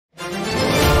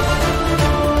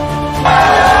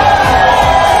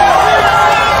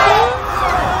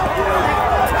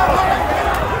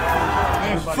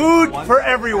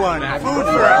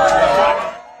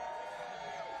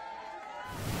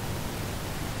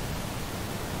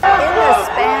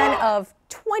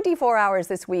24 hours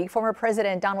this week, former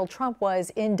President Donald Trump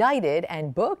was indicted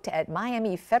and booked at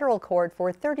Miami federal court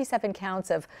for 37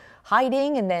 counts of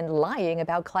hiding and then lying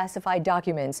about classified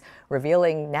documents,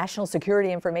 revealing national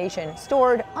security information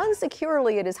stored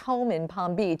unsecurely at his home in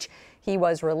Palm Beach. He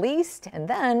was released and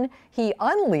then he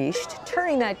unleashed,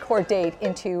 turning that court date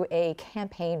into a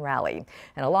campaign rally.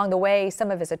 And along the way,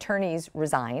 some of his attorneys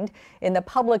resigned. In the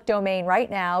public domain right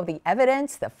now, the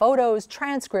evidence, the photos,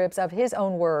 transcripts of his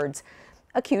own words.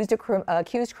 Accused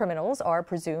criminals are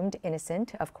presumed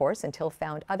innocent, of course, until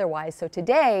found otherwise. So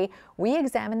today, we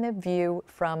examine the view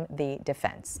from the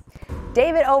defense.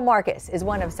 David Markus is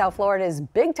one of South Florida's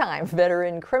big-time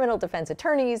veteran criminal defense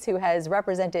attorneys who has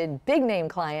represented big-name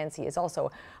clients. He is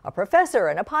also a professor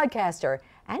and a podcaster,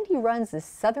 and he runs the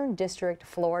Southern District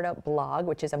Florida blog,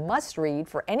 which is a must-read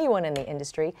for anyone in the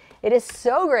industry. It is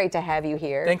so great to have you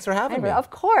here. Thanks for having me. Of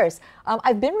course.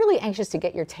 I've been really anxious to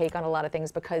get your take on a lot of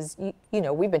things because, you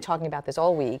know, we've been talking about this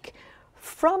all week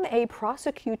from a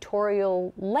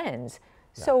prosecutorial lens.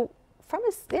 Yeah. So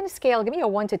in a scale, give me a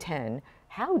 1 to 10.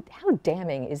 How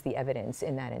damning is the evidence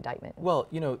in that indictment? Well,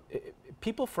 you know,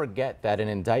 people forget that an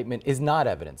indictment is not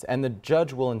evidence, and the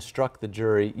judge will instruct the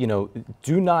jury, you know,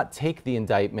 do not take the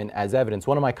indictment as evidence.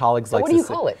 One of my colleagues likes to say— What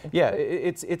do you call it? Yeah,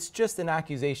 it's just an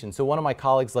accusation. So one of my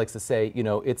colleagues likes to say, you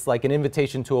know, it's like an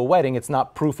invitation to a wedding, it's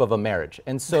not proof of a marriage.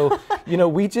 And so, you know,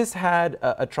 we just had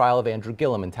a trial of Andrew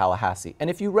Gillum in Tallahassee, and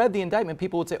if you read the indictment,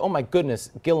 people would say, oh my goodness,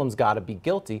 Gillum's got to be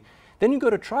guilty. Then you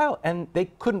go to trial, and they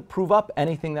couldn't prove up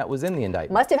anything that was in the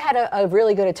indictment. Must have had a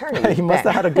really good attorney. He must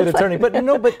have had a good attorney. But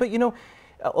no, but you know,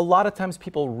 a lot of times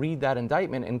people read that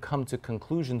indictment and come to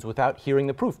conclusions without hearing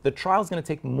the proof. The trial's going to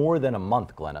take more than a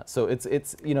month, Glenna. So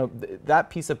it's you know, that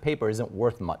piece of paper isn't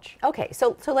worth much. Okay,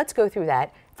 so let's go through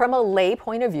that from a lay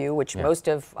point of view, which most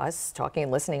of us talking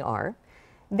and listening are.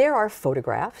 There are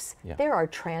photographs, there are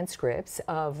transcripts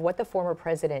of what the former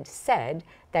president said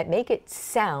that make it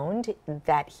sound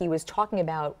that he was talking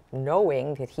about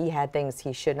knowing that he had things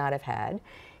he should not have had.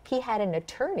 He had an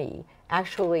attorney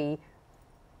actually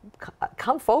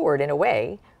come forward in a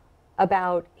way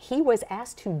about he was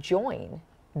asked to join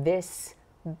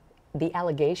the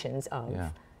allegations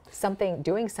of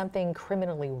doing something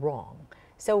criminally wrong.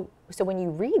 So when you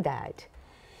read that,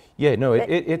 yeah, no,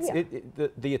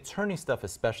 the attorney stuff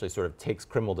especially sort of takes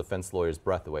criminal defense lawyers'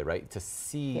 breath away, right? To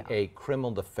see a criminal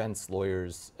defense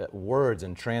lawyer's words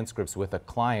and transcripts with a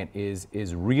client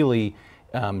is really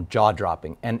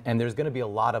jaw-dropping. And there's going to be a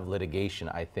lot of litigation,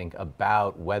 I think,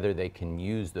 about whether they can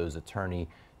use those attorney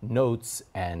notes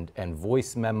and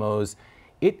voice memos.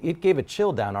 It gave a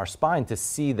chill down our spine to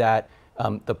see that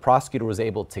the prosecutor was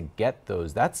able to get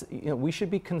those. That's, you know, we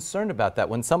should be concerned about that.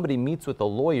 When somebody meets with a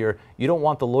lawyer, you don't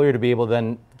want the lawyer to be able to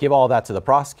then give all that to the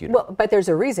prosecutor. Well, but there's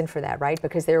a reason for that, right?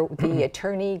 Because the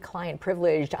attorney-client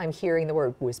privileged, I'm hearing the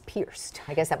word, was pierced.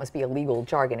 I guess that must be a legal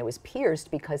jargon. It was pierced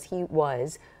because he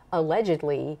was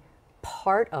allegedly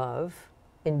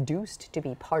induced to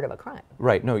be part of a crime.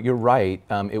 Right. No, you're right.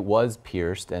 It was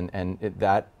pierced, and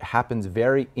that happens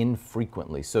very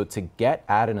infrequently. So to get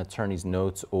at an attorney's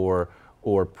notes or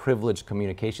privileged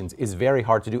communications is very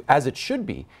hard to do, as it should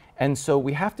be. And so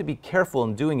we have to be careful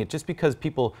in doing it. Just because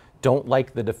people don't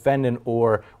like the defendant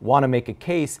or want to make a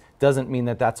case doesn't mean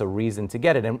that that's a reason to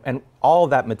get it. And all of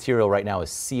that material right now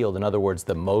is sealed. In other words,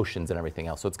 the motions and everything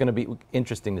else. So it's going to be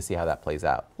interesting to see how that plays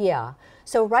out. Yeah.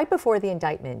 So right before the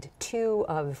indictment, 2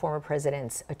 of the former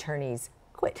president's attorneys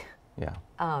quit. Yeah.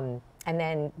 And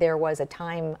then there was a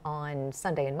time on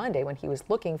Sunday and Monday when he was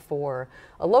looking for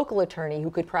a local attorney who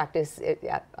could practice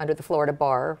under the Florida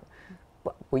bar.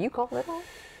 Were you called at all?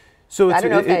 So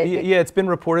it's been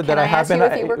reported that I have been.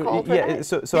 If you were called for that?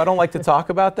 So I don't like to talk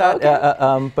about that.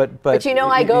 Okay. But you know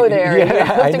I go there. Yeah, you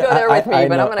have to go there with me,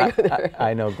 but I'm going to go there.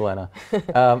 I know, Glenna.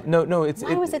 No, it's.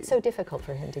 Why was it so difficult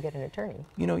for him to get an attorney?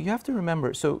 You know, you have to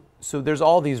remember. So there's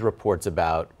all these reports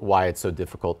about why it's so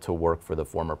difficult to work for the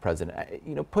former president.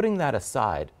 You know, putting that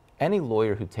aside, any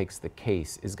lawyer who takes the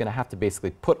case is going to have to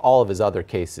basically put all of his other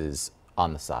cases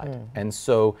on the side, and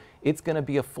so it's going to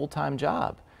be a full-time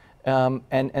job.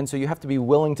 And so you have to be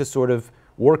willing to sort of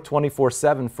work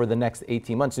 24/7 for the next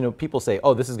 18 months. You know, people say,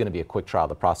 oh, this is going to be a quick trial.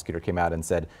 The prosecutor came out and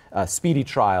said, speedy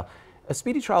trial. A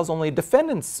speedy trial is only a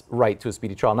defendant's right to a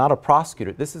speedy trial, not a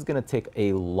prosecutor. This is going to take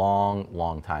a long,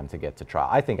 long time to get to trial,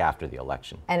 I think, after the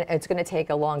election. And it's going to take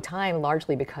a long time,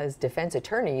 largely because defense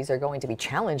attorneys are going to be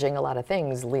challenging a lot of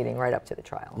things leading right up to the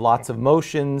trial. Lots of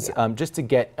motions. Just to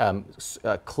get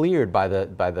cleared by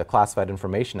the Classified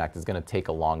Information Act is going to take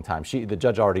a long time. The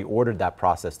judge already ordered that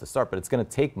process to start, but it's going to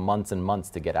take months and months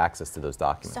to get access to those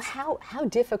documents. So how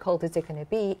difficult is it going to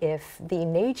be if the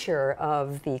nature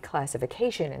of the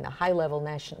classification and the high high-level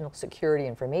national security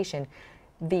information.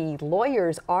 The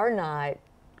lawyers are not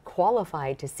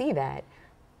qualified to see that.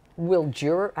 I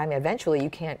mean, eventually you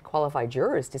can't qualify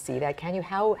jurors to see that, can you?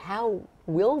 How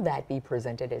will that be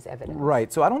presented as evidence?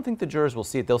 Right, so I don't think the jurors will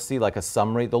see it. They'll see like a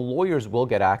summary. The lawyers will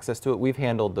get access to it. We've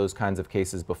handled those kinds of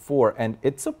cases before, and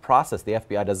it's a process. The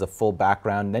FBI does a full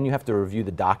background, and then you have to review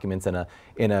the documents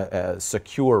in a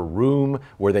secure room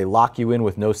where they lock you in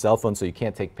with no cell phone so you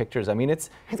can't take pictures. I mean,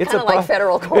 it's kind of like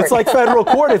federal court. It's like federal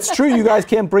court. It's true. You guys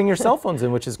can't bring your cell phones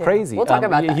in, which is crazy. We'll talk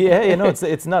about that. Yeah, you know,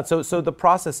 it's nuts. So the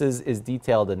process is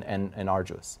detailed and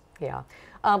arduous. Yeah.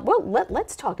 Well,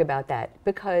 let's talk about that,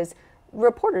 because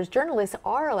reporters, journalists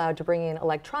are allowed to bring in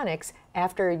electronics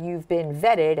after you've been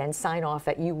vetted and sign off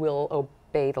that you will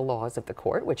obey the laws of the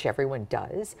court, which everyone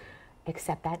does,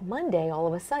 except that Monday, all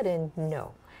of a sudden,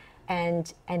 no.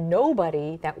 And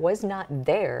nobody that was not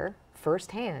there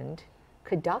firsthand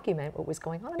could document what was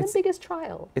going on in the biggest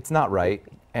trial. It's not right.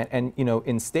 And you know,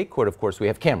 in state court, of course, we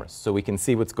have cameras, so we can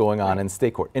see what's going on in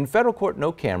state court. In federal court,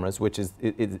 no cameras, which is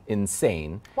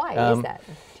insane. Why is that?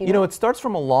 You know, it starts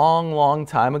from a long, long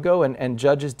time ago, and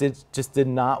judges just did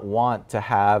not want to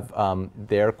have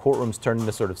their courtrooms turned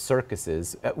into sort of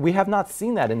circuses. We have not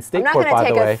seen that in state court, by the way. I'm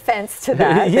not going to take offense to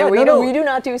that. Yeah, we do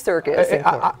not do circus in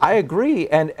court. I agree,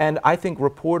 and I think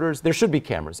reporters, there should be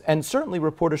cameras, and certainly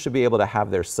reporters should be able to have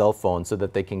their cell phones so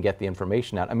that they can get the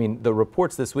information out. I mean, the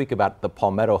reports this week about the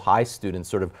Palmetto High students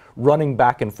sort of running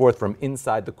back and forth from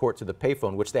inside the court to the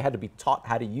payphone, which they had to be taught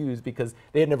how to use because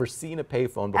they had never seen a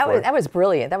payphone before. That was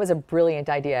brilliant. That was a brilliant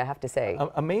idea, I have to say.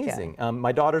 Amazing. Yeah.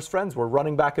 My daughter's friends were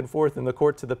running back and forth in the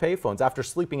court to the payphones after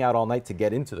sleeping out all night to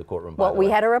get into the courtroom. Well, we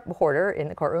had a reporter in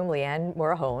the courtroom, Leanne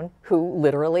Morahone, who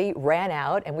literally ran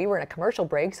out, and we were in a commercial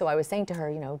break, so I was saying to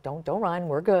her, you know, don't run,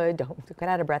 we're good, don't get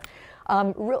out of breath.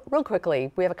 Real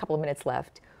quickly, we have a couple of minutes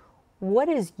left. What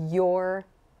is your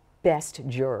best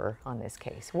juror on this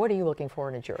case? What are you looking for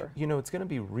in a juror? You know, it's going to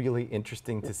be really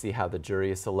interesting to see how the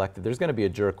jury is selected. There's going to be a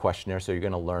juror questionnaire, so you're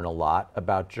going to learn a lot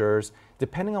about jurors,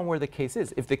 depending on where the case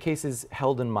is. If the case is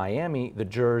held in Miami, the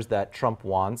jurors that Trump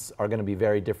wants are going to be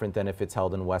very different than if it's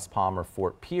held in West Palm or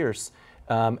Fort Pierce.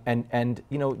 And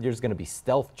you know, there's going to be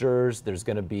stealth jurors. There's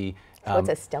going to be what's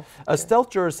a stealth juror? A stealth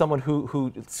juror is someone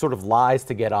who sort of lies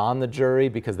to get on the jury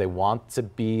because they want to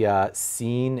be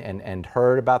seen and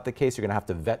heard about the case. You're going to have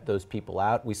to vet those people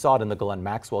out. We saw it in the Ghislaine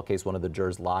Maxwell case. One of the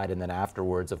jurors lied and then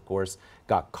afterwards, of course,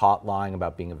 got caught lying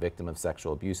about being a victim of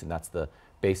sexual abuse, and that's the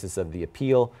basis of the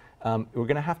appeal. We're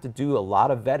going to have to do a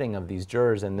lot of vetting of these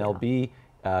jurors, and there'll be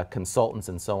consultants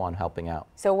and so on helping out.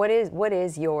 So what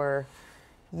is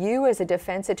you as a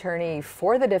defense attorney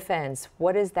for the defense,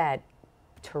 what is that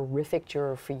terrific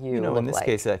juror for you? You know, in this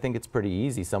case, I think it's pretty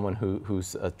easy. Someone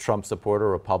who's a Trump supporter,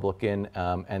 Republican,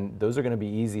 and those are going to be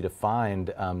easy to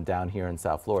find down here in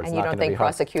South Florida. And you don't think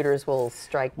prosecutors will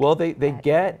strike? Well, they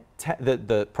get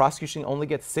the prosecution only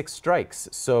gets 6 strikes,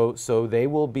 so they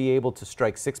will be able to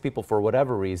strike 6 people for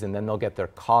whatever reason. Then they'll get their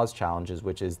cause challenges,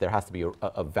 which is there has to be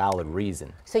a valid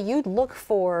reason. So you'd look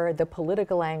for the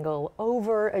political angle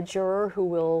over a juror who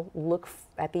will look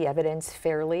at the evidence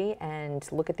fairly and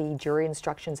look at the jury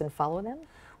instructions and follow them?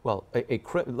 Well,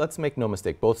 let's make no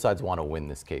mistake, both sides want to win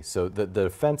this case. So the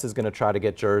defense is going to try to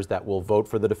get jurors that will vote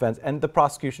for the defense, and the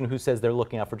prosecution who says they're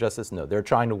looking out for justice, no, they're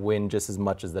trying to win just as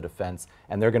much as the defense,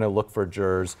 and they're going to look for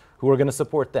jurors who are going to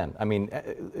support them. I mean,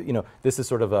 you know, this is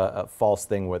sort of a false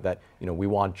thing where that, you know, we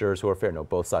want jurors who are fair. No,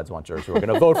 both sides want jurors who are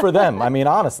going to vote for them. I mean,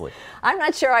 honestly. I'm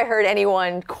not sure I heard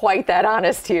anyone quite that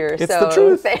honest here. It's the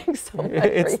truth. Thanks so much.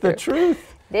 It's the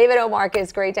truth. David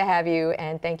Markus, great to have you,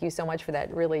 and thank you so much for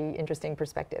that really interesting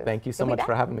perspective. Thank you so much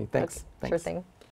for having me. Thanks. Sure thing.